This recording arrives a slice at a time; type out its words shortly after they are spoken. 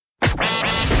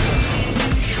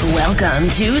Welcome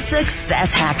to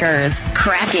Success Hackers,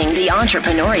 Cracking the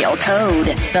Entrepreneurial Code,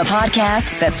 the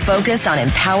podcast that's focused on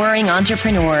empowering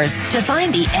entrepreneurs to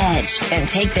find the edge and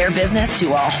take their business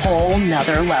to a whole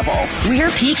nother level. We're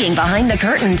peeking behind the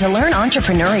curtain to learn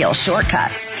entrepreneurial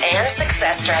shortcuts and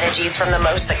success strategies from the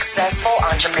most successful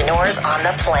entrepreneurs on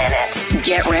the planet.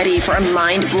 Get ready for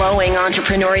mind-blowing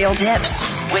entrepreneurial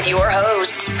tips with your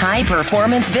host,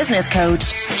 high-performance business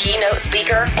coach, keynote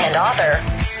speaker, and author,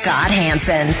 Scott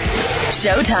Hanson.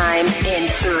 Showtime in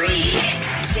 3,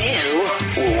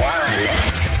 2,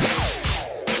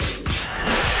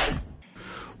 1.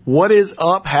 What is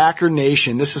up, Hacker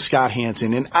Nation? This is Scott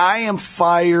Hanson, and I am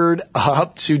fired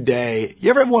up today. You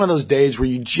ever have one of those days where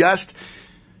you just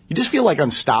feel like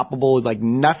unstoppable, like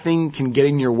nothing can get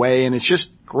in your way, and it's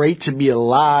just great to be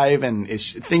alive, and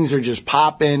things are just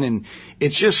popping, and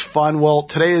it's just fun? Well,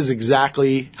 today is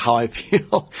exactly how I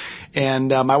feel. And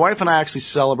my wife and I actually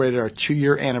celebrated our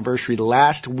 2-year anniversary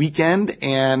last weekend,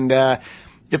 and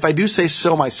if I do say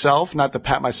so myself, not to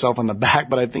pat myself on the back,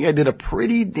 but I think I did a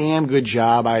pretty damn good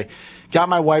job. I got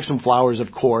my wife some flowers,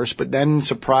 of course, but then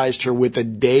surprised her with a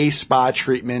day spa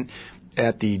treatment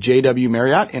at the JW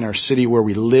Marriott in our city where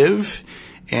we live.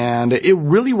 And it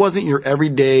really wasn't your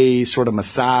everyday sort of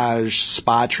massage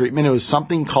spa treatment. It was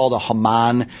something called a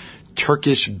Hammam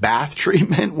Turkish bath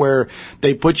treatment, where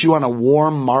they put you on a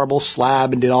warm marble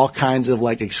slab and did all kinds of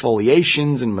like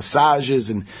exfoliations and massages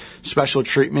and special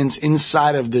treatments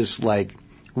inside of this like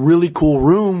really cool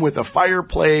room with a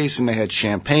fireplace, and they had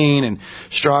champagne and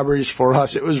strawberries for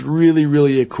us. It was really,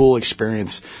 really a cool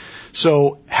experience.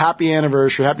 So happy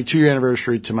anniversary, happy 2-year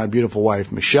anniversary to my beautiful wife,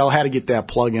 Michelle. Had to get that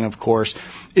plug in, of course.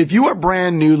 If you are a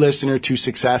brand new listener to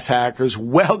Success Hackers,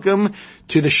 welcome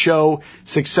to the show.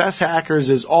 Success Hackers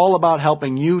is all about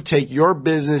helping you take your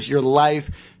business, your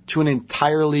life to an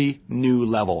entirely new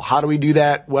level. How do we do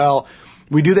that? Well,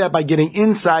 we do that by getting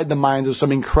inside the minds of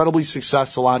some incredibly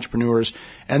successful entrepreneurs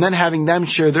and then having them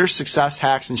share their success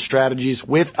hacks and strategies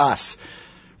with us.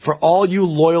 For all you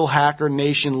loyal Hacker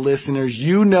Nation listeners,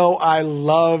 you know I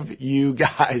love you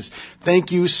guys.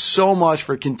 Thank you so much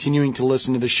for continuing to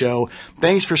listen to the show.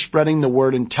 Thanks for spreading the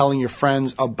word and telling your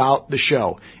friends about the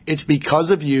show. It's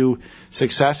because of you,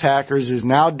 Success Hackers is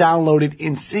now downloaded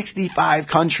in 65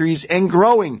 countries and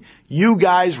growing. You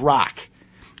guys rock.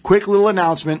 Quick little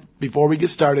announcement before we get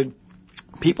started.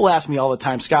 People ask me all the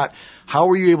time, Scott, how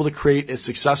were you able to create a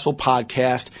successful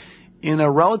podcast in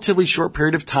a relatively short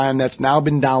period of time that's now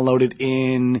been downloaded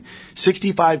in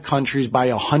 65 countries by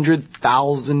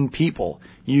 100,000 people?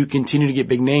 You continue to get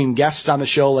big name guests on the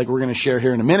show like we're going to share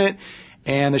here in a minute.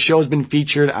 And the show has been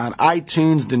featured on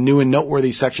iTunes, the new and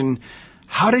noteworthy section.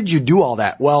 How did you do all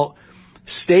that? Well,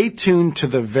 stay tuned to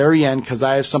the very end because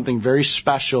I have something very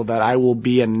special that I will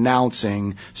be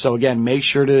announcing. So again, make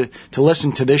sure to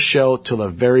listen to this show till the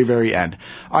very, very end.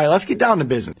 All right, let's get down to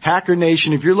business. Hacker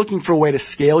Nation, if you're looking for a way to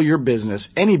scale your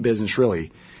business, any business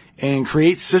really, and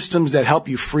create systems that help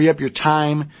you free up your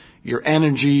time, your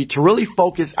energy to really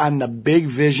focus on the big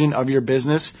vision of your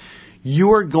business,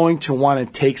 you are going to want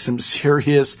to take some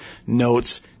serious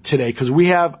notes today because we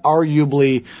have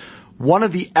arguably one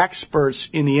of the experts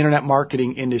in the internet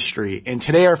marketing industry. And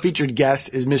today our featured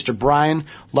guest is Mr. Brian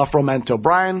Loffromento.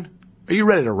 Brian, are you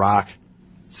ready to rock?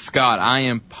 Scott, I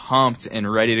am pumped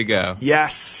and ready to go.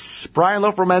 Yes. Brian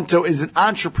Loffromento is an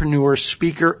entrepreneur,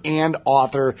 speaker, and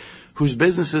author whose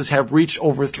businesses have reached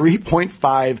over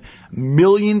 3.5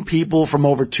 million people from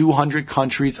over 200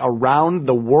 countries around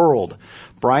the world.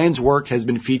 Brian's work has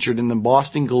been featured in the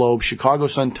Boston Globe, Chicago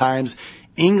Sun-Times,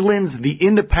 England's The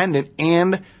Independent,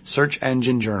 and Search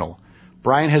Engine Journal.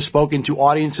 Brian has spoken to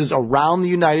audiences around the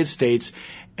United States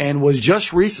and was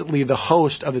just recently the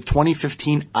host of the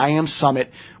 2015 IAM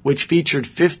Summit, which featured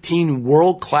 15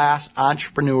 world-class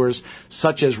entrepreneurs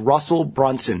such as Russell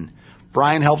Brunson.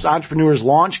 Brian helps entrepreneurs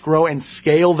launch, grow, and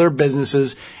scale their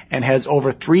businesses and has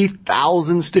over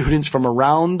 3,000 students from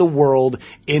around the world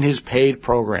in his paid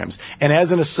programs. And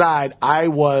as an aside, I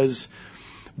was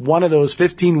one of those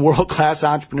 15 world-class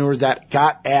entrepreneurs that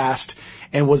got asked,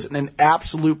 and was an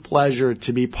absolute pleasure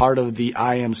to be part of the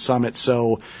IAM Summit.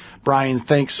 So, Brian,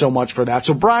 thanks so much for that.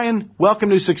 So, Brian, welcome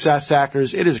to Success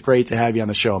Hackers. It is great to have you on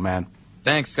the show, man.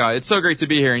 Thanks, Scott. It's so great to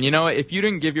be here. And you know what? If you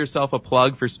didn't give yourself a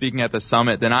plug for speaking at the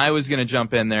summit, then I was going to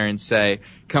jump in there and say,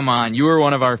 come on, you were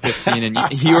one of our 15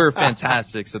 and you were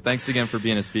fantastic. So thanks again for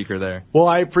being a speaker there. Well,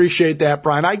 I appreciate that,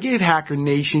 Brian. I gave Hacker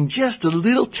Nation just a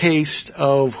little taste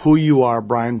of who you are,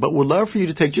 Brian, but would love for you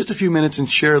to take just a few minutes and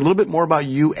share a little bit more about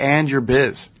you and your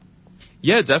biz.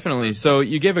 Yeah, definitely. So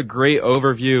you gave a great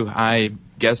overview. I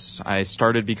guess I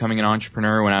started becoming an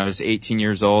entrepreneur when I was 18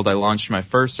 years old. I launched my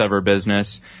first ever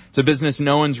business. It's a business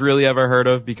no one's really ever heard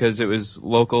of because it was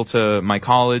local to my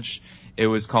college. It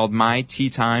was called My Tea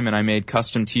Time, and I made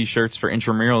custom t-shirts for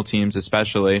intramural teams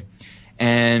especially.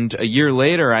 And a year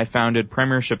later, I founded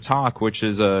Premiership Talk, which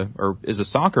is a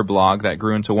soccer blog that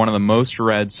grew into one of the most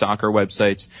read soccer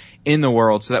websites in the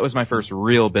world. So that was my first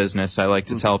real business, I like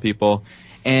to tell people.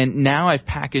 And now I've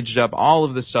packaged up all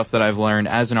of the stuff that I've learned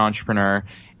as an entrepreneur,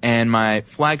 and my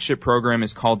flagship program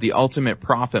is called the Ultimate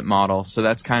Profit Model. So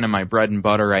that's kind of my bread and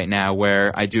butter right now,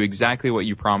 where I do exactly what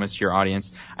you promised your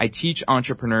audience. I teach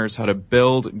entrepreneurs how to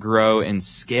build, grow, and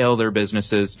scale their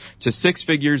businesses to 6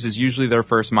 figures is usually their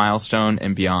first milestone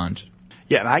and beyond.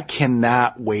 Yeah, and I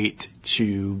cannot wait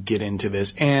to get into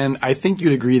this. And I think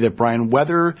you'd agree that, Brian,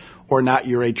 whether or not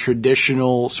you're a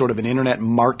traditional sort of an internet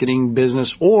marketing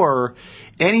business or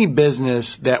any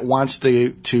business that wants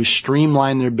to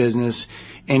streamline their business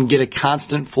and get a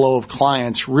constant flow of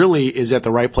clients really is at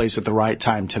the right place at the right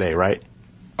time today, right?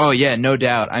 Oh, yeah, no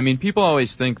doubt. I mean, people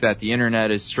always think that the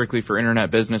internet is strictly for internet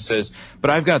businesses,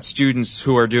 but I've got students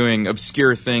who are doing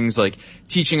obscure things like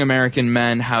teaching American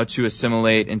men how to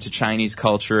assimilate into Chinese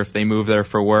culture if they move there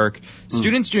for work.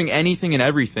 Students doing anything and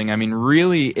everything. I mean,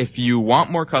 really, if you want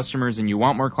more customers and you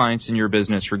want more clients in your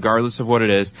business, regardless of what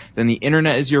it is, then the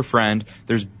internet is your friend.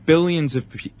 There's billions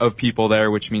of people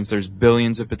there, which means there's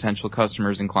billions of potential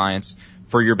customers and clients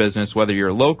for your business, whether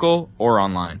you're local or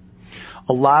online.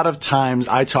 A lot of times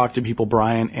I talk to people,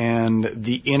 Brian, and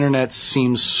the internet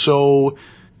seems so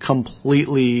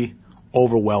completely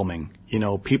overwhelming. You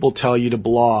know, people tell you to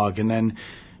blog and then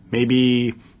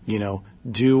maybe, you know,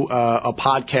 do a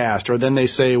podcast, or then they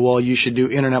say, well, you should do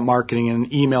internet marketing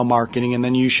and email marketing, and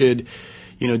then you should,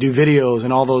 you know, do videos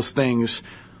and all those things.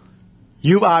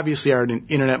 You obviously are an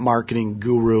internet marketing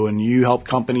guru, and you help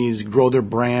companies grow their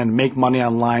brand, make money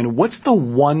online. What's the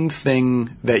one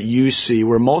thing that you see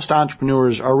where most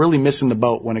entrepreneurs are really missing the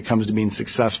boat when it comes to being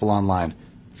successful online?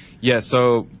 Yeah,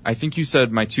 so I think you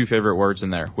said my 2 favorite words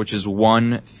in there, which is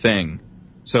one thing.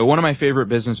 So one of my favorite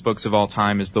business books of all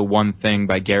time is The One Thing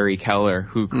by Gary Keller,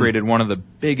 who created one of the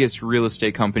biggest real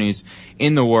estate companies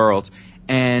in the world.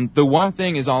 And the one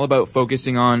thing is all about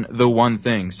focusing on the one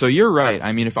thing. So you're right.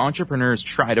 I mean, if entrepreneurs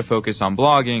try to focus on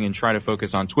blogging and try to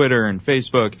focus on Twitter and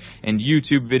Facebook and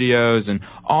YouTube videos and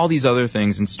all these other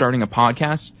things and starting a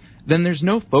podcast, then there's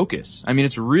no focus. I mean,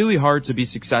 it's really hard to be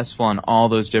successful on all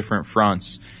those different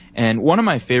fronts. And one of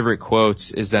my favorite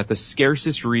quotes is that the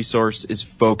scarcest resource is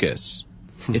focus.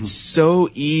 It's so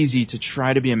easy to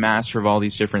try to be a master of all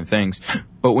these different things.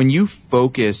 But when you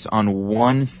focus on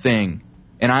one thing,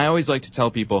 and I always like to tell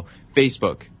people,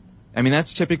 Facebook. I mean,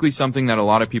 that's typically something that a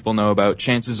lot of people know about.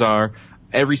 Chances are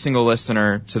every single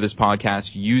listener to this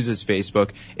podcast uses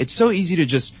Facebook. It's so easy to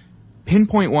just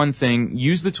pinpoint one thing,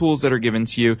 use the tools that are given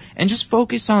to you, and just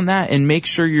focus on that and make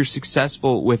sure you're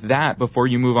successful with that before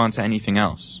you move on to anything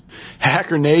else.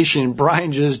 Hacker Nation,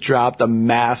 Brian just dropped a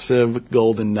massive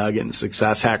golden nugget in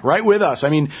Success Hack right with us. I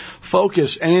mean,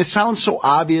 focus. And it sounds so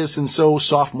obvious and so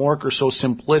sophomoric or so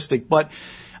simplistic, but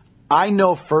I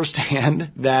know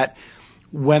firsthand that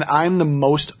when I'm the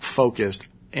most focused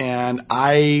and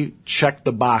I check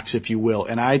the box, if you will,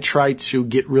 and I try to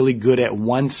get really good at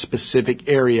one specific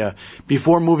area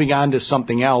before moving on to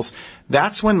something else,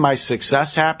 that's when my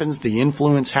success happens, the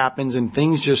influence happens, and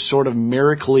things just sort of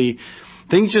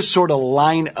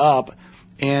line up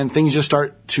and things just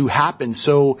start to happen.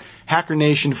 So Hacker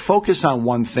Nation, focus on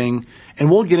one thing, and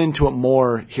we'll get into it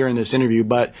more here in this interview,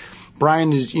 but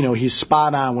Brian is, you know, he's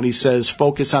spot on when he says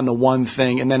focus on the one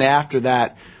thing, and then after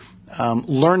that,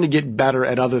 learn to get better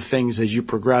at other things as you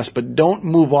progress, but don't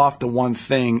move off the one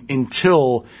thing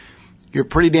until you're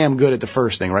pretty damn good at the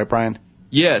first thing, right, Brian?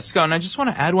 Yeah, Scott, and I just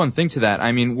want to add one thing to that.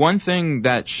 I mean, one thing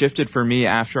that shifted for me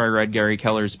after I read Gary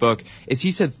Keller's book is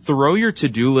he said, throw your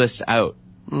to-do list out.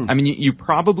 I mean, you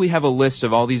probably have a list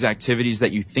of all these activities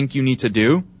that you think you need to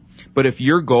do, but if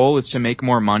your goal is to make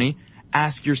more money,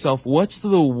 ask yourself, what's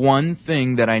the one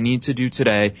thing that I need to do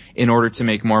today in order to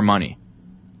make more money?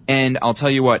 And I'll tell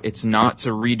you what, it's not to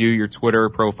redo your Twitter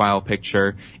profile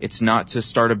picture. It's not to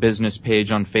start a business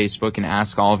page on Facebook and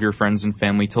ask all of your friends and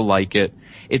family to like it.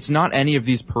 It's not any of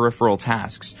these peripheral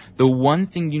tasks. The one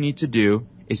thing you need to do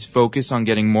is focus on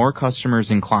getting more customers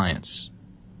and clients.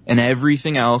 And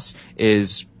everything else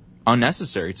is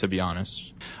unnecessary, to be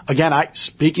honest. Again,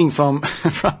 speaking from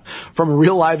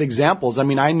real life examples, I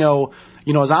mean, I know,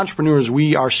 you know, as entrepreneurs,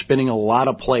 we are spinning a lot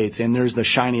of plates, and there's the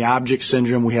shiny object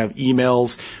syndrome. We have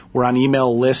emails. We're on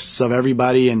email lists of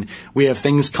everybody, and we have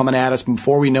things coming at us.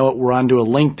 Before we know it, we're onto a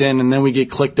LinkedIn, and then we get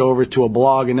clicked over to a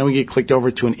blog, and then we get clicked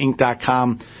over to an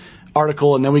Inc.com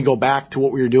article, and then we go back to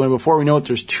what we were doing. Before we know it,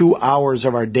 there's 2 hours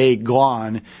of our day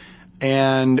gone,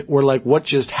 and we're like, what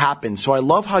just happened? So I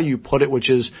love how you put it, which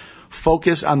is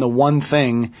focus on the one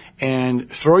thing and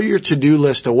throw your to-do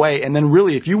list away. And then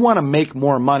really, if you want to make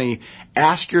more money,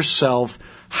 ask yourself,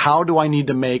 how do I need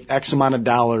to make X amount of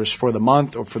dollars for the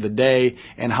month or for the day,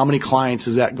 and how many clients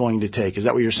is that going to take? Is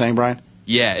that what you're saying, Brian?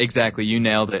 Yeah, exactly. You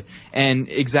nailed it. And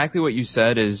exactly what you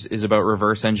said is about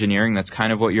reverse engineering. That's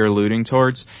kind of what you're alluding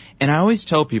towards. And I always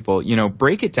tell people,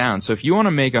 break it down. So if you want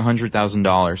to make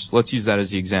 $100,000, let's use that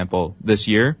as the example this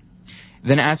year,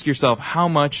 then ask yourself, how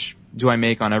much do I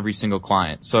make on every single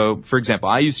client? So for example,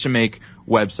 I used to make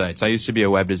websites. I used to be a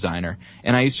web designer,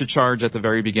 and I used to charge at the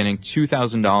very beginning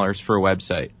 $2,000 for a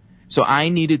website. So I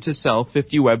needed to sell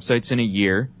 50 websites in a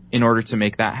year in order to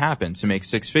make that happen, to make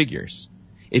 6 figures.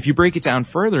 If you break it down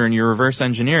further and you reverse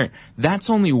engineer it, that's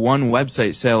only one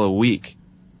website sale a week.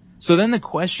 So then the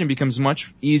question becomes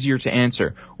much easier to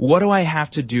answer. What do I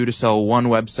have to do to sell one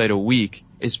website a week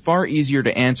is far easier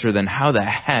to answer than how the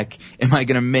heck am I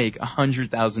going to make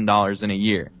 $100,000 in a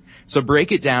year? So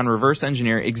break it down, reverse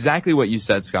engineer exactly what you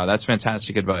said, Scott. That's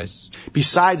fantastic advice.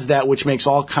 Besides that, which makes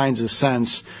all kinds of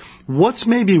sense, what's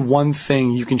maybe one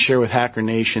thing you can share with Hacker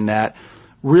Nation that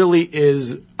really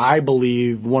is, I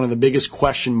believe, one of the biggest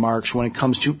question marks when it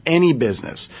comes to any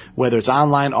business, whether it's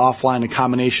online, offline, a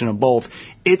combination of both?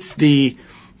 It's the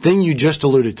thing you just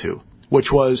alluded to,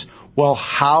 which was, well,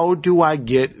 how do I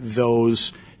get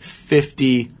those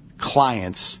 50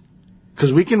 clients?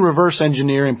 Because we can reverse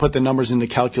engineer and put the numbers in the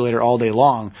calculator all day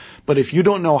long, but if you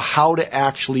don't know how to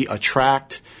actually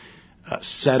attract,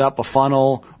 set up a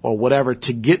funnel or whatever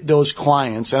to get those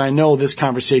clients, and I know this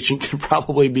conversation can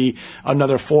probably be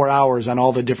another 4 hours on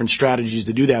all the different strategies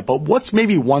to do that, but what's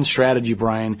maybe one strategy,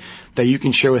 Brian, that you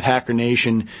can share with Hacker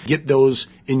Nation, get those,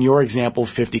 in your example,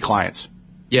 50 clients?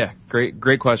 Yeah,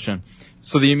 great question.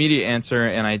 So the immediate answer,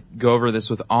 and I go over this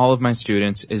with all of my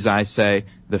students, is I say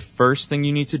the first thing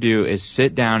you need to do is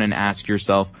sit down and ask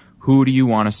yourself, who do you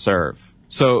want to serve?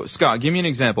 So Scott, give me an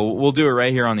example. We'll do it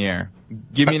right here on the air.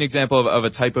 Give me an example of a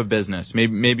type of business,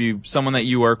 maybe someone that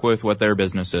you work with, what their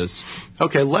business is.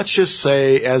 Okay, let's just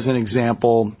say, as an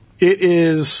example, it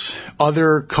is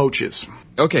other coaches.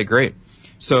 Okay, great.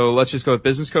 So let's just go with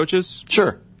business coaches?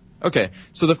 Sure. Okay,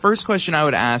 so the first question I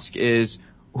would ask is,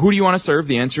 who do you want to serve?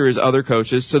 The answer is other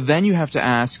coaches. So then you have to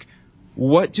ask,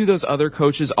 what do those other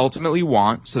coaches ultimately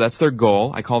want? So that's their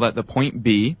goal. I call that the point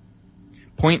B.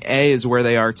 Point A is where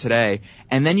they are today.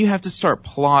 And then you have to start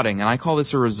plotting, and I call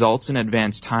this a results in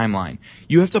advance timeline.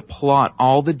 You have to plot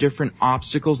all the different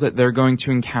obstacles that they're going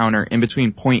to encounter in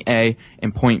between point A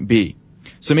and point B.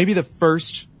 So maybe the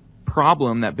first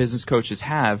problem that business coaches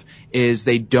have is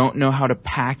they don't know how to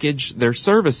package their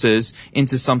services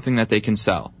into something that they can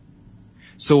sell.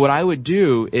 So what I would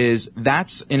do is,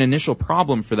 that's an initial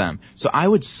problem for them. So I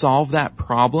would solve that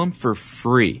problem for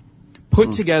free.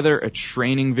 Put together a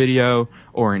training video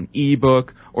or an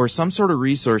ebook or some sort of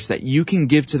resource that you can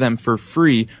give to them for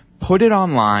free. Put it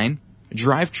online,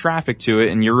 drive traffic to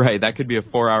it. And you're right, that could be a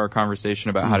 4-hour conversation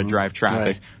about how to drive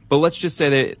traffic. Right. But let's just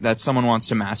say that someone wants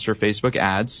to master Facebook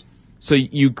ads. So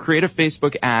you create a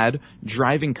Facebook ad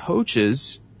driving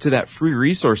coaches to that free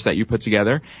resource that you put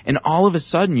together. And all of a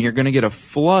sudden, you're going to get a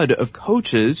flood of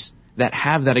coaches that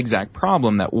have that exact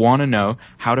problem, that want to know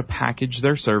how to package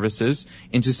their services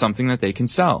into something that they can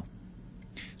sell.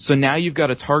 So now you've got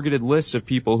a targeted list of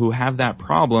people who have that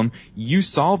problem. You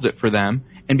solved it for them.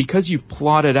 And because you've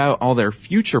plotted out all their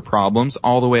future problems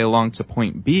all the way along to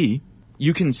point B,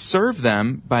 you can serve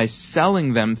them by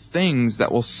selling them things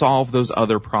that will solve those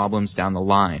other problems down the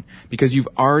line, because you've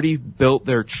already built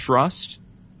their trust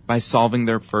by solving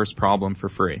their first problem for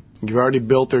free. You've already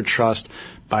built their trust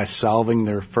by solving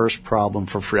their first problem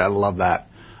for free. I love that.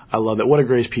 I love that. What a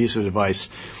great piece of advice.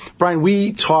 Brian,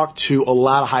 we talk to a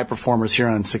lot of high performers here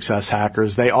on Success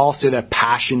Hackers. They all say that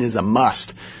passion is a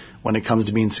must when it comes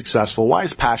to being successful. Why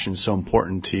is passion so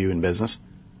important to you in business?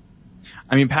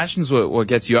 I mean, passion's what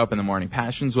gets you up in the morning.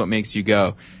 Passion's what makes you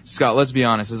go. Scott, let's be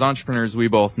honest. As entrepreneurs, we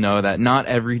both know that not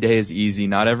every day is easy.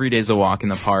 Not every day is a walk in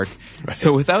the park. Right.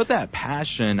 So without that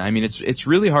passion, I mean, it's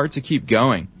really hard to keep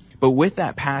going. But with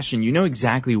that passion, you know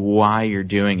exactly why you're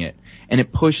doing it. And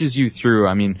it pushes you through.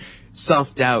 I mean,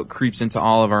 self-doubt creeps into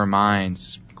all of our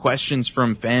minds. Questions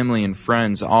from family and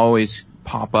friends always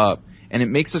pop up. And it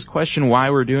makes us question why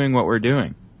we're doing what we're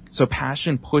doing. So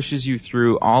passion pushes you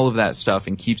through all of that stuff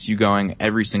and keeps you going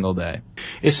every single day.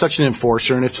 It's such an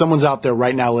enforcer. And if someone's out there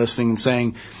right now listening and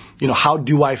saying, how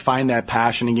do I find that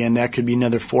passion? Again, that could be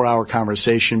another 4-hour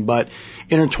conversation, but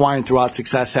intertwined throughout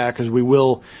Success Hackers, we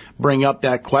will bring up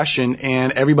that question,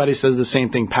 and everybody says the same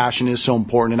thing. Passion is so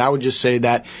important. And I would just say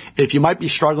that if you might be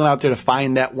struggling out there to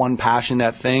find that one passion,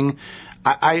 that thing,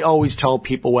 I always tell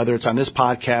people, whether it's on this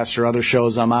podcast or other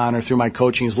shows I'm on or through my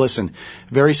coaching, is listen,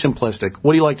 very simplistic.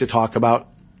 What do you like to talk about?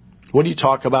 What do you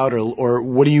talk about, or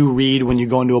what do you read when you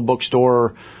go into a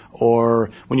bookstore, or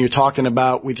when you're talking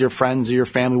about with your friends or your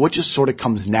family? What just sort of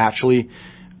comes naturally?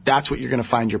 That's what you're going to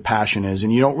find your passion is.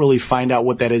 And you don't really find out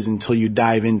what that is until you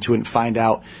dive into it and find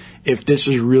out if this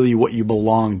is really what you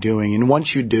belong doing. And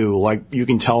once you do, like you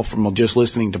can tell from just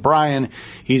listening to Brian,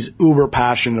 he's uber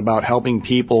passionate about helping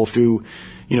people through,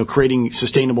 creating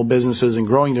sustainable businesses and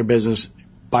growing their business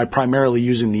by primarily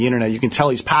using the internet. You can tell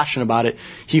he's passionate about it.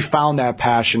 He found that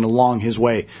passion along his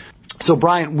way. So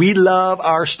Brian, we love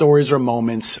our stories or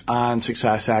moments on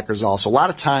Success Hackers also. A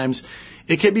lot of times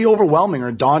it can be overwhelming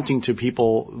or daunting to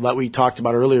people that we talked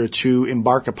about earlier to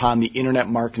embark upon the internet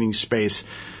marketing space.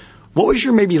 What was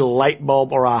your maybe light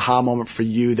bulb or aha moment for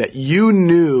you that you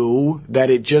knew that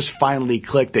it just finally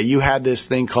clicked, that you had this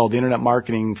thing called internet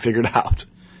marketing figured out?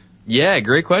 Yeah,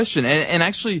 great question. And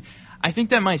actually, I think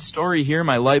that my story here,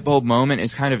 my light bulb moment,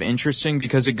 is kind of interesting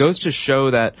because it goes to show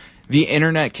that the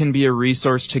internet can be a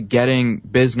resource to getting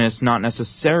business, not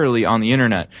necessarily on the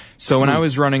internet. So when I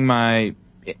was running my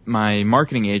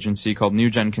marketing agency called New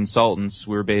Gen Consultants,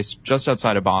 we were based just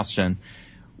outside of Boston.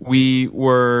 We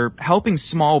were helping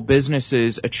small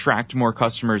businesses attract more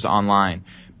customers online.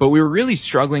 But we were really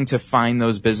struggling to find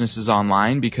those businesses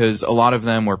online because a lot of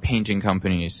them were painting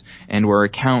companies and were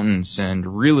accountants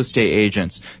and real estate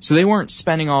agents. So they weren't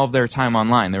spending all of their time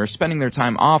online. They were spending their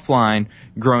time offline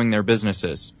growing their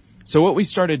businesses. So what we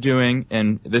started doing,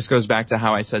 and this goes back to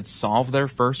how I said solve their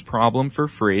first problem for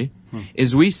free,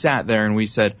 is we sat there and we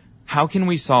said, how can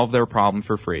we solve their problem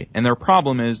for free? And their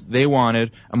problem is they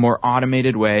wanted a more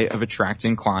automated way of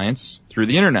attracting clients through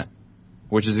the internet,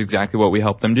 which is exactly what we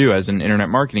help them do as an internet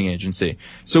marketing agency.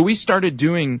 So we started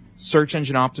doing search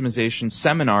engine optimization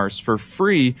seminars for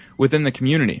free within the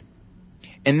community.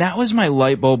 And that was my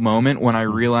light bulb moment when I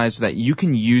realized that you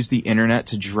can use the internet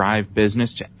to drive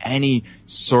business to any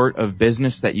sort of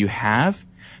business that you have,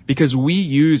 because we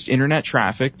used internet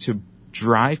traffic to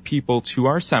drive people to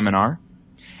our seminar.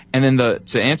 And then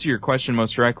to answer your question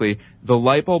most directly, the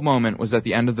light bulb moment was at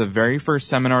the end of the very first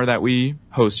seminar that we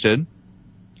hosted.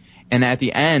 And at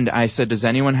the end, I said, does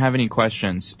anyone have any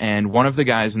questions? And one of the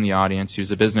guys in the audience,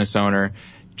 who's a business owner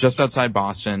just outside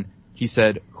Boston, he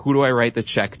said, who do I write the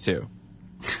check to?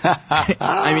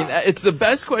 I mean, it's the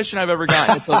best question I've ever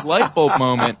gotten. It's a light bulb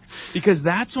moment, because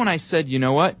that's when I said, you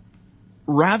know what?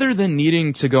 Rather than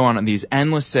needing to go on these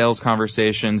endless sales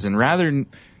conversations and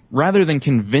rather than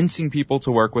convincing people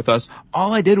to work with us,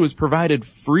 all I did was provided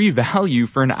free value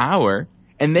for an hour,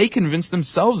 and they convinced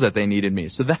themselves that they needed me.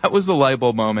 So that was the light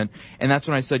bulb moment. And that's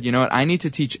when I said, you know what? I need to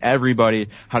teach everybody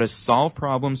how to solve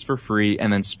problems for free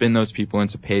and then spin those people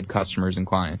into paid customers and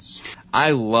clients. I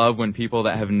love when people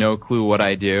that have no clue what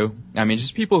I do, I mean,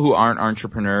 just people who aren't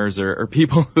entrepreneurs or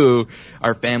people who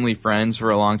are family friends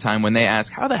for a long time, when they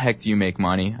ask, how the heck do you make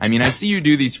money? I mean, I see you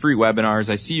do these free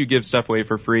webinars. I see you give stuff away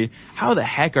for free. How the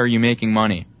heck are you making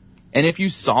money? And if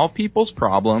you solve people's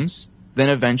problems, then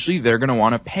eventually they're going to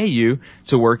want to pay you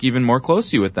to work even more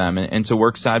closely with them and to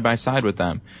work side by side with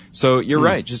them. So you're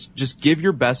right. Just give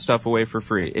your best stuff away for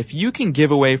free. If you can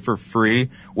give away for free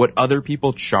what other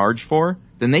people charge for,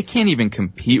 then they can't even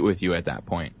compete with you at that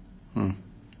point.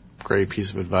 Great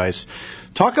piece of advice.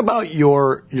 Talk about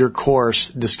your course,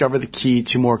 Discover the Key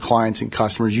to More Clients and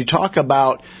Customers. You talk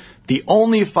about the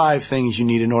only 5 things you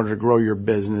need in order to grow your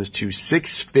business to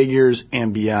 6 figures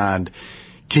and beyond.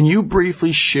 Can you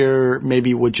briefly share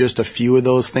maybe what just a few of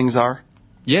those things are?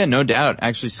 Yeah, no doubt.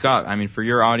 Actually, Scott, I mean, for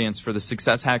your audience, for the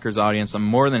Success Hackers audience, I'm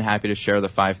more than happy to share the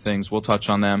 5 things. We'll touch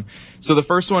on them. So the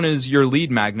first one is your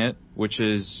lead magnet, which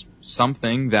is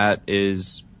something that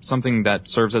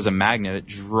serves as a magnet. It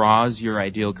draws your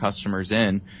ideal customers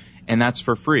in, and that's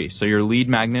for free. So your lead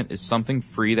magnet is something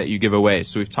free that you give away.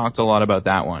 So we've talked a lot about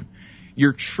that one.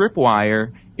 Your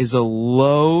tripwire is a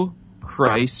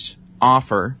low-priced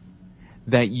offer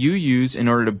that you use in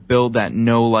order to build that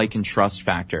know, like, and trust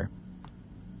factor.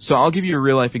 So I'll give you a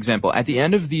real life example. At the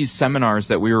end of these seminars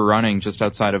that we were running just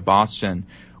outside of Boston,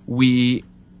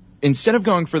 instead of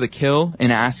going for the kill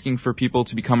and asking for people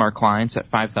to become our clients at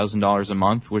 $5,000 a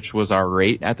month, which was our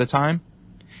rate at the time,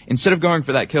 instead of going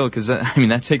for that kill, because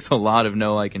that takes a lot of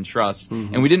know, like, and trust,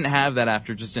 and we didn't have that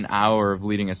after just an hour of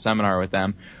leading a seminar with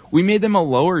them, we made them a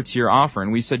lower tier offer,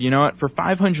 and we said, you know what, for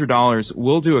 $500,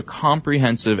 we'll do a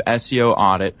comprehensive SEO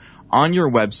audit on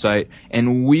your website,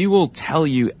 and we will tell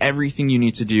you everything you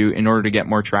need to do in order to get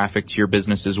more traffic to your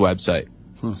business's website.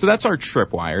 So that's our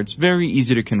tripwire. It's very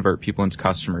easy to convert people into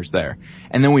customers there.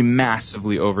 And then we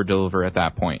massively over-deliver at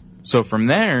that point. So from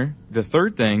there, the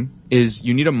third thing is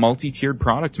you need a multi-tiered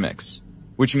product mix,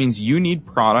 which means you need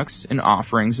products and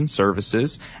offerings and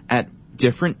services at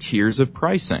different tiers of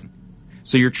pricing.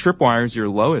 So your tripwire is your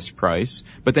lowest price,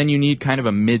 but then you need kind of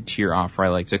a mid-tier offer, I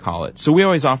like to call it. So we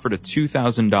always offered a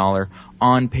 $2,000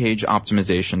 on-page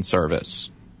optimization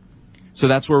service. So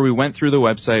that's where we went through the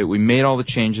website. We made all the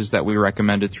changes that we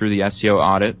recommended through the SEO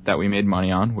audit that we made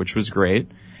money on, which was great.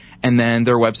 And then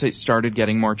their website started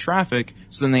getting more traffic.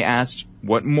 So then they asked,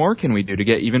 what more can we do to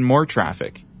get even more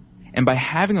traffic? And by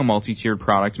having a multi-tiered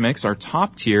product mix, our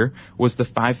top tier was the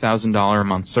 $5,000 a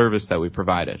month service that we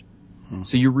provided.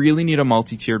 So you really need a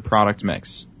multi-tiered product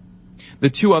mix. The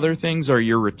two other things are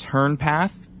your return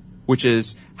path, which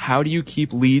is how do you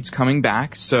keep leads coming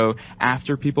back? So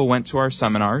after people went to our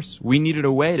seminars, we needed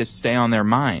a way to stay on their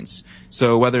minds.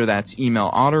 So whether that's email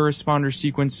autoresponder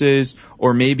sequences,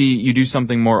 or maybe you do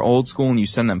something more old school and you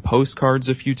send them postcards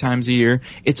a few times a year,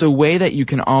 it's a way that you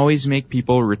can always make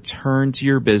people return to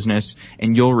your business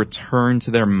and you'll return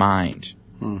to their mind.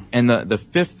 And the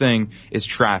fifth thing is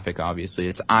traffic, obviously.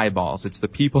 It's eyeballs. It's the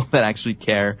people that actually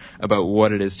care about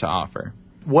what it is to offer.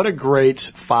 What a great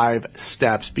 5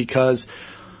 steps, because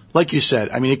like you said,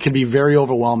 I mean, it can be very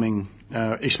overwhelming,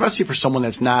 especially for someone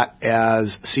that's not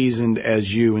as seasoned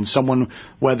as you, and someone,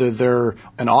 whether they're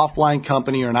an offline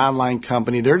company or an online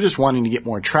company, they're just wanting to get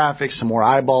more traffic, some more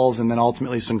eyeballs, and then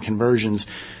ultimately some conversions.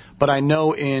 But I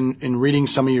know in reading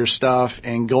some of your stuff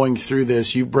and going through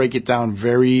this, you break it down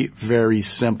very, very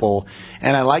simple.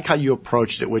 And I like how you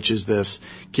approached it, which is this: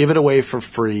 give it away for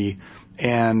free.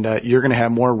 And you're going to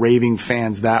have more raving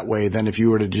fans that way than if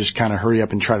you were to just kind of hurry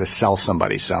up and try to sell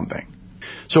somebody something.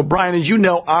 So, Brian, as you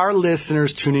know, our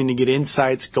listeners tune in to get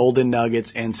insights, golden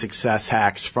nuggets, and success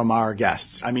hacks from our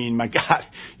guests. I mean, my God,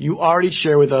 you already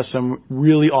share with us some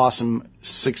really awesome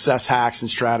success hacks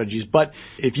and strategies. But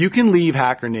if you can leave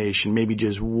Hacker Nation maybe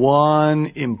just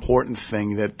one important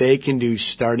thing that they can do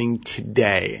starting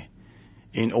today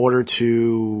in order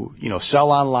to,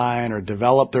 sell online or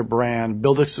develop their brand,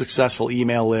 build a successful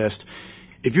email list,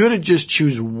 if you had to just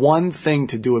choose one thing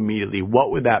to do immediately,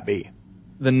 what would that be?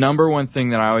 The number one thing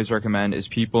that I always recommend is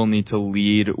people need to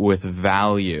lead with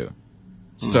value.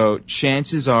 So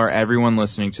chances are everyone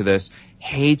listening to this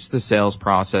hates the sales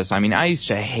process. I mean, I used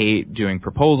to hate doing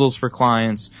proposals for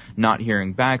clients, not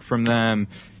hearing back from them,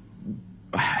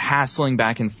 hassling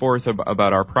back and forth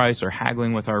about our price, or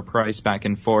haggling with our price back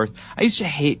and forth. I used to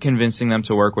hate convincing them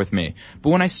to work with me.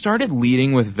 But when I started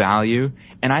leading with value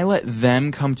and I let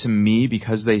them come to me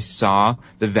because they saw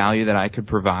the value that I could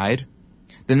provide,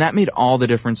 then that made all the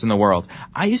difference in the world.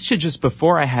 I used to just,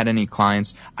 before I had any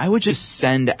clients, I would just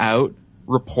send out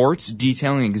reports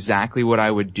detailing exactly what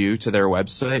I would do to their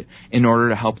website in order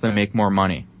to help them make more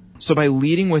money. So by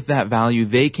leading with that value,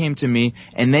 they came to me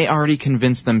and they already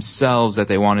convinced themselves that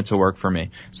they wanted to work for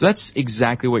me. So that's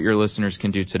exactly what your listeners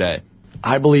can do today.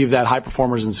 I believe that high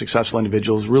performers and successful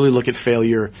individuals really look at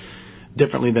failure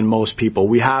differently than most people.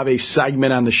 We have a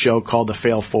segment on the show called the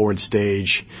Fail Forward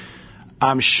Stage.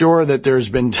 I'm sure that there's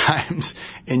been times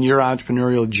in your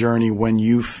entrepreneurial journey when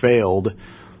you failed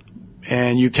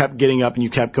and you kept getting up and you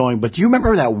kept going. But do you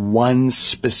remember that one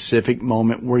specific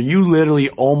moment where you literally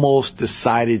almost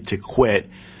decided to quit,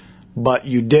 but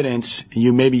you didn't?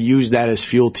 You maybe used that as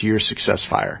fuel to your success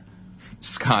fire.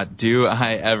 Scott, do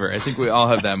I ever? I think we all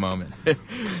have that moment.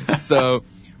 So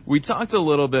we talked a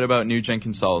little bit about New Gen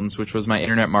Consultants, which was my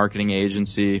internet marketing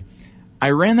agency. I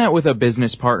ran that with a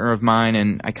business partner of mine,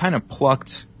 and I kind of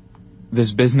plucked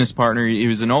this business partner. He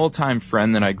was an old-time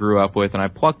friend that I grew up with, and I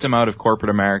plucked him out of corporate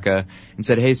America and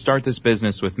said, hey, start this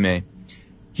business with me.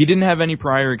 He didn't have any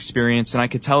prior experience, and I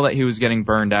could tell that he was getting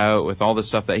burned out with all the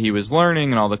stuff that he was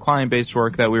learning and all the client-based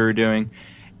work that we were doing.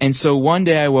 And so one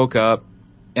day I woke up,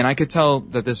 and I could tell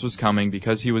that this was coming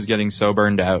because he was getting so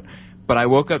burned out. But I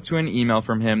woke up to an email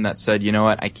from him that said, you know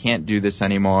what, I can't do this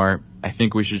anymore. I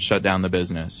think we should shut down the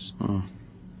business.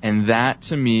 And that,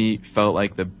 to me, felt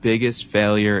like the biggest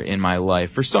failure in my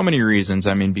life for so many reasons.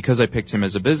 I mean, because I picked him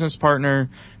as a business partner,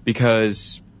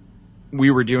 because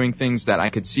we were doing things that I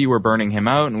could see were burning him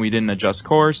out and we didn't adjust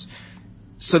course.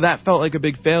 So that felt like a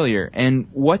big failure. And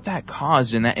what that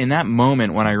caused in that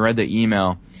moment when I read the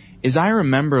email is I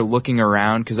remember looking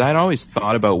around, because I'd always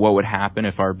thought about what would happen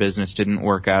if our business didn't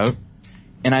work out.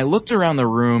 And I looked around the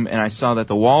room and I saw that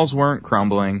the walls weren't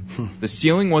crumbling, the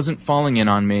ceiling wasn't falling in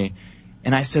on me,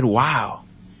 and I said, wow,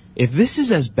 if this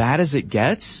is as bad as it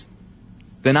gets,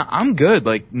 then I'm good.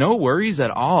 Like, no worries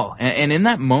at all. And in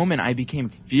that moment, I became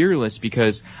fearless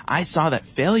because I saw that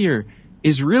failure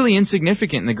is really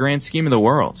insignificant in the grand scheme of the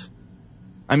world.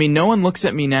 I mean, no one looks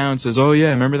at me now and says, oh yeah,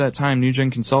 remember that time New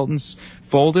Gen Consultants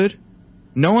folded?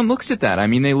 No one looks at that. I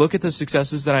mean, they look at the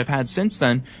successes that I've had since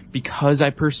then because I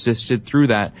persisted through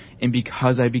that and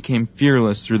because I became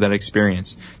fearless through that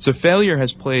experience. So failure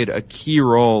has played a key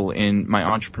role in my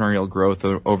entrepreneurial growth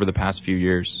over the past few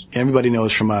years. Everybody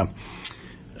knows from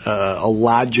a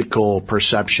logical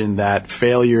perception that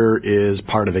failure is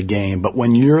part of the game. But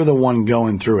when you're the one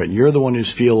going through it, you're the one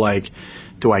who's feel like,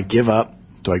 do I give up?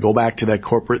 Do I go back to that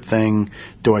corporate thing?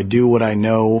 Do I do what I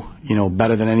know,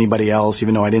 better than anybody else,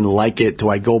 even though I didn't like it? Do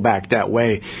I go back that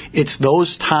way? It's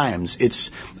those times.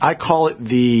 I call it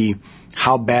the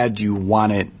how bad do you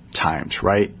want it times,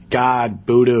 right? God,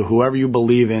 Buddha, whoever you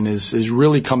believe in is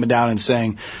really coming down and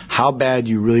saying, how bad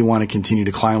do you really want to continue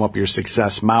to climb up your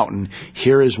success mountain?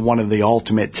 Here is one of the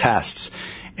ultimate tests.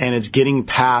 And it's getting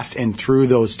past and through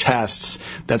those tests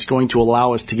that's going to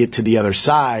allow us to get to the other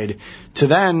side. To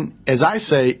then, as I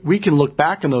say, we can look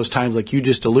back on those times like you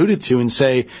just alluded to and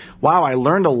say, wow, I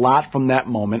learned a lot from that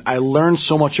moment. I learned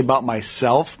so much about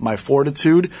myself, my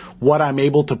fortitude, what I'm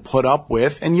able to put up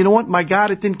with. And you know what? My God,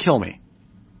 it didn't kill me.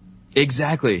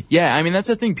 Exactly. Yeah, I mean, that's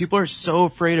the thing. People are so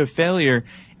afraid of failure.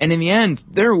 And in the end,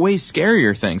 there are way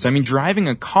scarier things. I mean, driving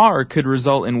a car could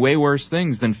result in way worse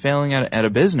things than failing at a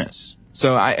business.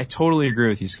 So I totally agree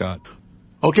with you, Scott.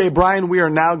 Okay, Brian, we are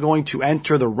now going to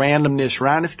enter the randomness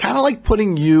round. It's kind of like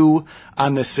putting you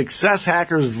on the Success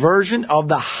Hackers version of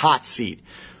the hot seat.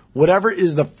 Whatever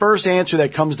is the first answer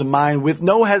that comes to mind with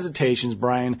no hesitations,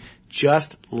 Brian,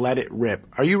 just let it rip.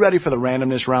 Are you ready for the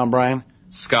randomness round, Brian?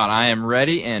 Scott, I am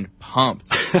ready and pumped.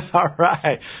 All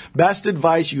right. Best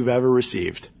advice you've ever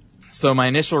received. So my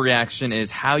initial reaction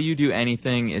is how you do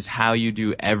anything is how you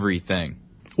do everything.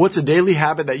 What's a daily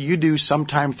habit that you do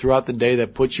sometime throughout the day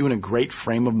that puts you in a great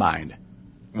frame of mind?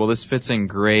 Well, this fits in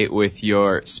great with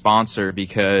your sponsor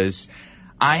because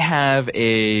I have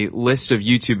a list of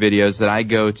YouTube videos that I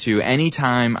go to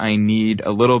anytime I need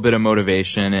a little bit of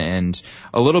motivation and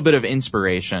a little bit of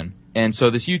inspiration. And so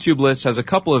this YouTube list has a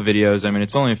couple of videos. I mean,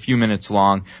 it's only a few minutes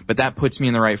long, but that puts me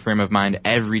in the right frame of mind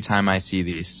every time I see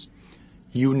these.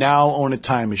 You now own a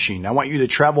time machine. I want you to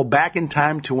travel back in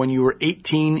time to when you were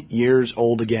 18 years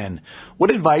old again.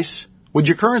 What advice would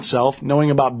your current self,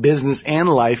 knowing about business and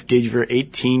life, give your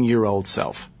 18-year-old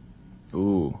self?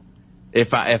 Ooh.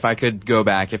 If I could go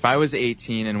back, if I was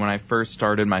 18 and when I first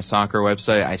started my soccer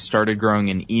website, I started growing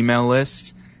an email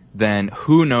list, then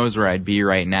who knows where I'd be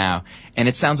right now. And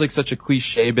it sounds like such a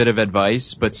cliche bit of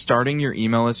advice, but starting your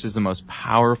email list is the most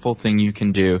powerful thing you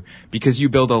can do because you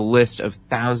build a list of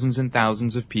thousands and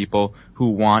thousands of people who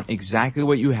want exactly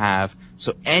what you have.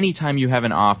 So anytime you have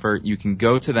an offer, you can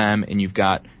go to them and you've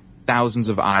got thousands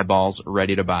of eyeballs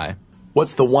ready to buy.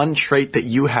 What's the one trait that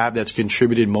you have that's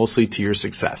contributed mostly to your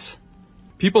success?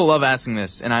 People love asking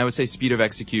this, and I would say speed of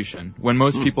execution. When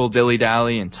most people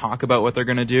dilly-dally and talk about what they're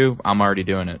going to do, I'm already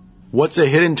doing it. What's a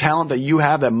hidden talent that you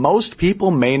have that most people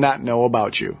may not know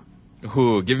about you?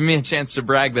 Ooh, giving me a chance to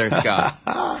brag there, Scott.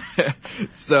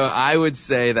 So I would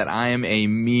say that I am a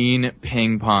mean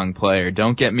ping pong player.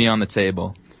 Don't get me on the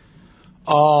table.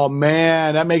 Oh,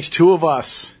 man, that makes two of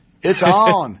us. It's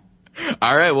on.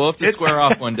 All right, we'll have to square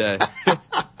off one day.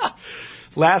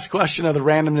 Last question of the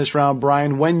randomness round,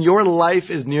 Brian. When your life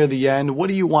is near the end, what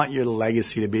do you want your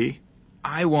legacy to be?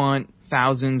 I want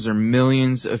thousands or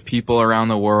millions of people around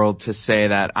the world to say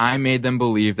that I made them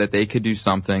believe that they could do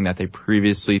something that they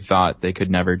previously thought they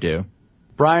could never do.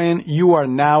 Brian, you are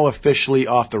now officially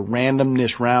off the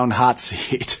randomness round hot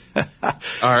seat. All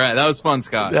right, that was fun,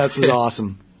 Scott. That's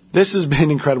awesome. This has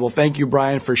been incredible. Thank you,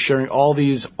 Brian, for sharing all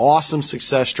these awesome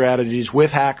success strategies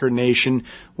with Hacker Nation.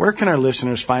 Where can our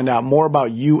listeners find out more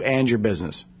about you and your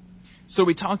business? So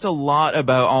we talked a lot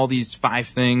about all these 5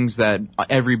 things that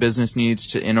every business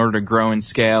needs in order to grow and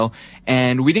scale.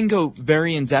 And we didn't go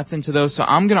very in depth into those. So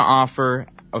I'm going to offer,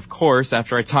 of course,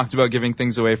 after I talked about giving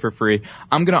things away for free,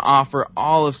 I'm going to offer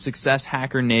all of Success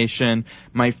Hacker Nation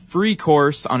my free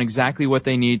course on exactly what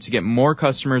they need to get more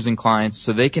customers and clients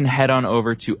so they can head on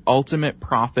over to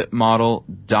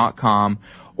ultimateprofitmodel.com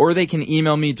or they can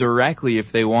email me directly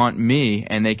if they want me,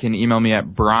 and they can email me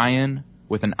at Brian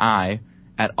with an I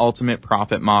at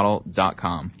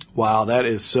ultimateprofitmodel.com. Wow, that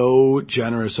is so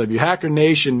generous of you. Hacker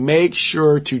Nation, make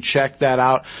sure to check that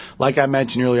out. Like I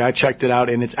mentioned earlier, I checked it out,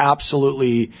 and it's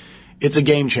a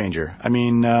game changer. I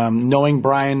mean, knowing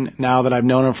Brian now that I've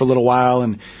known him for a little while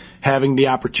and having the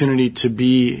opportunity to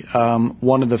be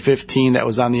one of the 15 that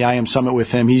was on the IM Summit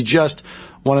with him, he's just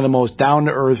one of the most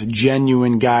down-to-earth,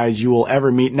 genuine guys you will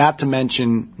ever meet, not to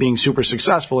mention being super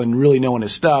successful and really knowing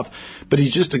his stuff, but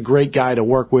he's just a great guy to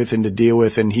work with and to deal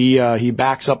with, and he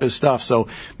backs up his stuff. So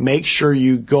make sure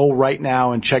you go right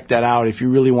now and check that out if you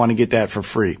really want to get that for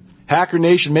free. Hacker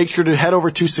Nation, make sure to head over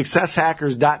to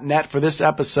successhackers.net for this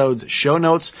episode's show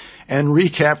notes and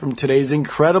recap from today's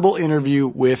incredible interview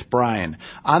with Brian.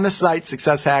 On the site,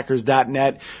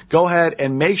 successhackers.net, go ahead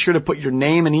and make sure to put your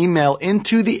name and email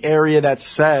into the area that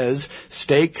says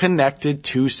Stay Connected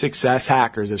to Success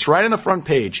Hackers. It's right on the front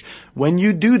page. When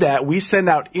you do that, we send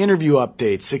out interview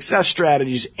updates, success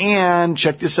strategies, and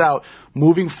check this out,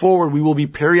 moving forward, we will be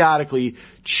periodically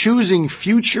choosing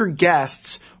future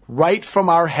guests right from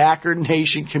our Hacker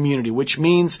Nation community, which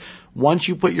means once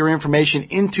you put your information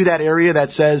into that area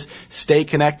that says Stay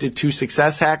Connected to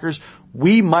Success Hackers,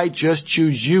 we might just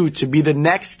choose you to be the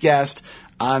next guest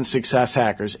on Success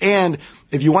Hackers. And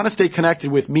if you want to stay connected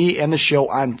with me and the show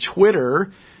on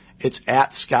Twitter, it's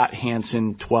at Scott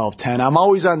Hansen 1210. I'm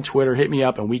always on Twitter. Hit me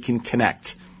up and we can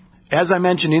connect. As I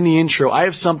mentioned in the intro, I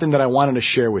have something that I wanted to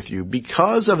share with you.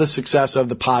 Because of the success of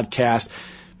the podcast,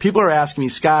 people are asking me,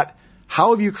 Scott,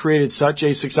 how have you created such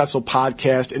a successful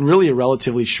podcast in really a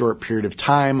relatively short period of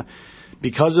time?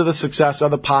 Because of the success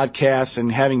of the podcast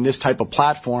and having this type of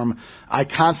platform, I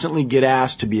constantly get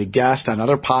asked to be a guest on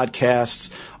other podcasts,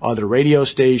 other radio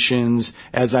stations.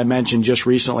 As I mentioned just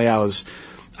recently, I was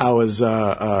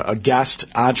a guest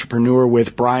entrepreneur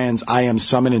with Brian's I Am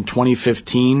Summit in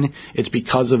 2015. It's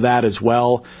because of that as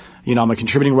well. You know, I'm a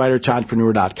contributing writer to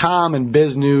entrepreneur.com and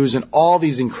Biz News and all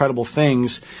these incredible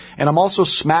things. And I'm also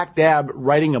smack dab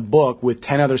writing a book with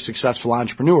 10 other successful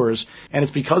entrepreneurs. And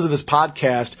it's because of this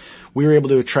podcast, we were able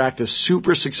to attract a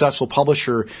super successful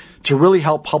publisher to really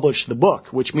help publish the book,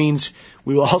 which means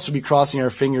we will also be crossing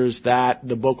our fingers that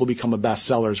the book will become a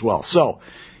bestseller as well. So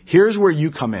here's where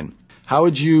you come in. How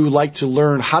would you like to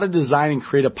learn how to design and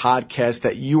create a podcast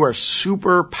that you are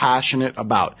super passionate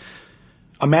about?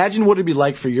 Imagine what it'd be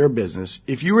like for your business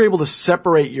if you were able to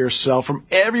separate yourself from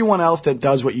everyone else that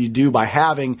does what you do by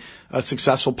having a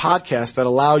successful podcast that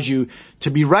allows you to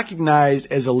be recognized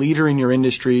as a leader in your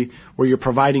industry, where you're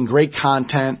providing great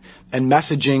content and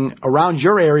messaging around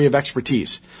your area of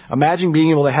expertise. Imagine being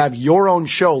able to have your own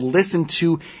show listened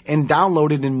to and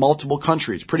downloaded in multiple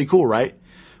countries. Pretty cool, right?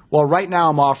 Well, right now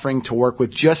I'm offering to work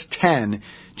with just 10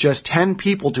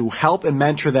 people to help and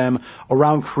mentor them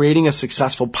around creating a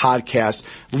successful podcast,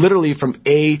 literally from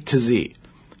A to Z.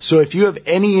 So if you have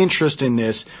any interest in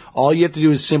this, all you have to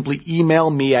do is simply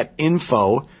email me at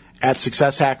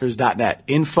info@successhackers.net,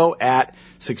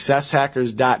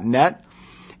 info@successhackers.net,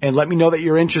 and let me know that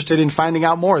you're interested in finding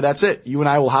out more. That's it. You and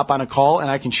I will hop on a call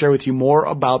and I can share with you more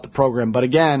about the program. But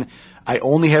again, I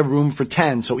only have room for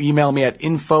 10, so email me at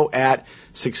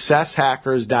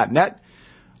info@successhackers.net,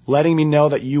 letting me know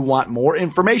that you want more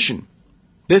information.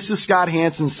 This is Scott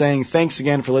Hansen saying thanks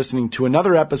again for listening to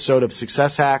another episode of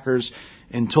Success Hackers.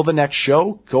 Until the next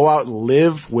show, go out and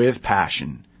live with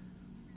passion.